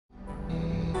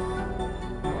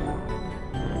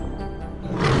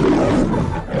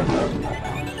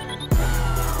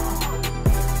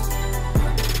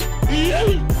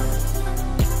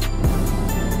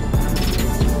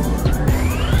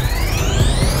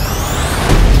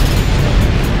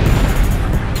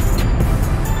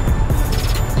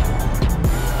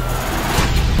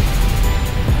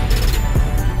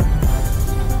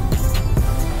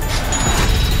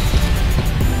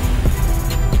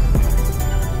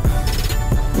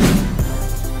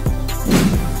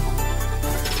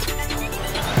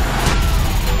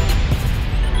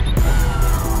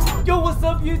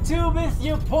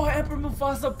Emperor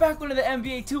Mufasa back with the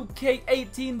NBA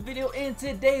 2K18 video. In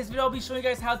today's video, I'll be showing you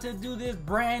guys how to do this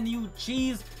brand new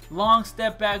cheese long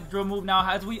step back drill move. Now,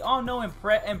 as we all know, in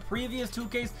previous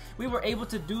 2Ks, we were able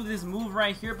to do this move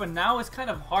right here, but now it's kind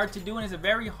of hard to do, and it's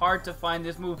very hard to find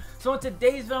this move. So in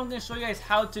today's video, I'm going to show you guys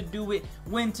how to do it,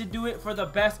 when to do it for the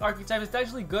best archetype. It's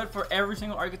actually good for every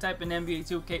single archetype in NBA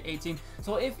 2K18.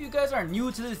 So if you guys are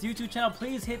new to this YouTube channel,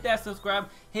 please hit that subscribe,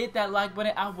 hit that like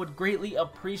button. I would greatly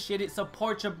appreciate it.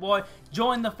 Support your boy,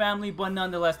 join the family. But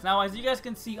nonetheless, now as you guys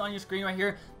can see on your screen right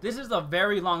here, this is a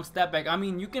very long step back. I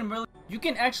mean, you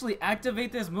can actually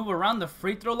activate this move around the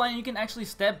free throw line. You can actually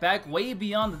step back way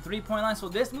beyond the three-point line. So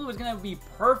this move is going to be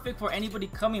perfect for anybody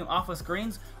coming off of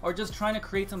screens or just trying to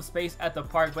create some space at the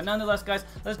park. But nonetheless, guys,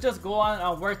 let's just go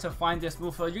on where to find this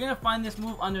move. So you're going to find this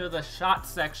move under the shot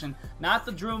section, not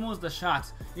the drill moves, the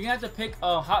shots. You're going to have to pick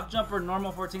a hop jumper,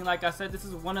 normal 14. Like I said, this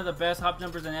is one of the best hop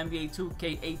jumpers in NBA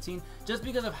 2K18 just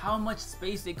because of how much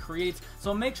space it creates.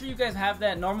 So make sure you guys have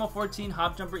that normal 14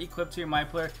 hop jumper equipped to your my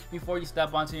player before you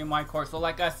step onto your my court. So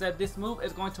like I said, this move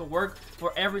is going to work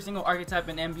for every single archetype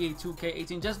in NBA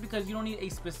 2K18 just because you don't need a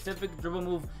specific dribble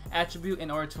move attribute in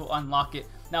order to unlock it.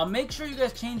 Now make sure you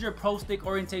guys change your pro stick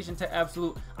orientation to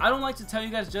absolute. I don't like to tell you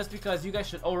guys just because you guys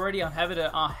should already have it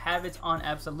on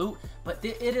absolute, but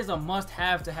it is a must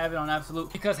have to have it on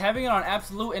absolute, because having it on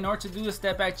absolute in order to do the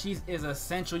step back cheese is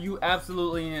essential. You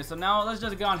absolutely need it. So now let's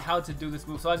just get on how to do this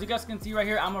move. So as you guys can see right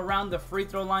here, I'm around the free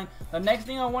throw line. The next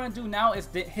thing I want to do now is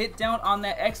to hit down on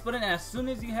that X button, and as soon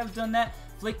as you have done that,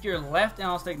 flick your left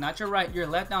analog stick, not your right, your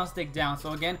left analog stick down.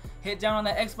 So again, hit down on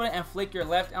the X button and flick your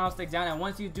left analog stick down, and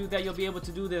once you do that, you'll be able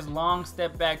to do this long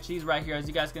step back cheese right here, as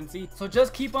you guys can see. So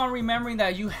just keep on remembering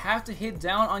that you have to hit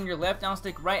down on your left analog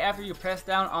stick right after you press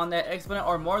down on that X button,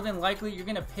 or more than likely you're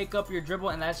gonna pick up your dribble,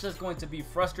 and that's just going to be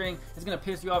frustrating. It's gonna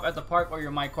piss you off at the park or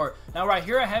your my court. Now right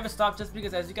here I have it stopped just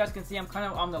because, as you guys can see, I'm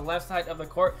kind of on the left side of the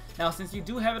court. Now since you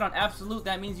do have it on absolute,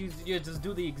 that means you just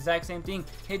do the exact same thing.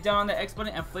 Hit down on the X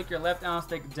button and flick your left analog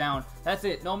stick down. That's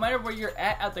it. No matter where you're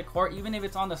at the court, even if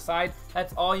it's on the side,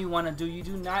 that's all you want to do. You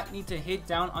do not need to hit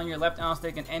down on your left analog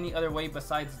stick in any other way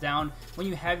besides down when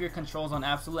you have your controls on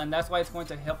absolute, and that's why it's going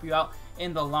to help you out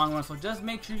in the long run. So just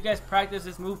make sure you guys practice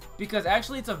this move, because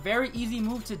actually it's a very easy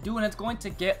move to do, and it's going to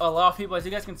get a lot of people. As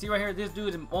you guys can see right here, this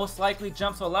dude most likely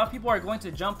jumps, so a lot of people are going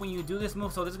to jump when you do this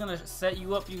move. So this is going to set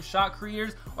you up, you shot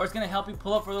creators, or it's going to help you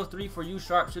pull up for those three for you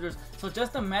sharpshooters. So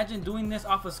just imagine doing this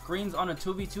off of screens on a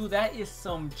 2v2. That is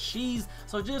some cheese.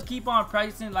 So just keep on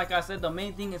practicing. Like I said, the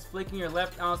main thing is flicking your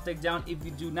left analog stick down. If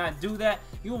you do not do that,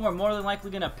 you are more than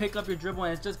likely going to pick up your dribble,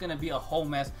 and it's just going to be a whole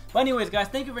mess. But anyways, guys,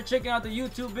 thank you for checking out the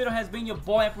YouTube video. Has been your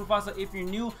boy Emperor Mufasa. If you're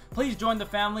new, please join the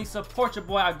family, support your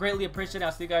boy. I greatly appreciate it.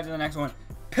 I'll see you guys in the next one.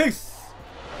 Peace.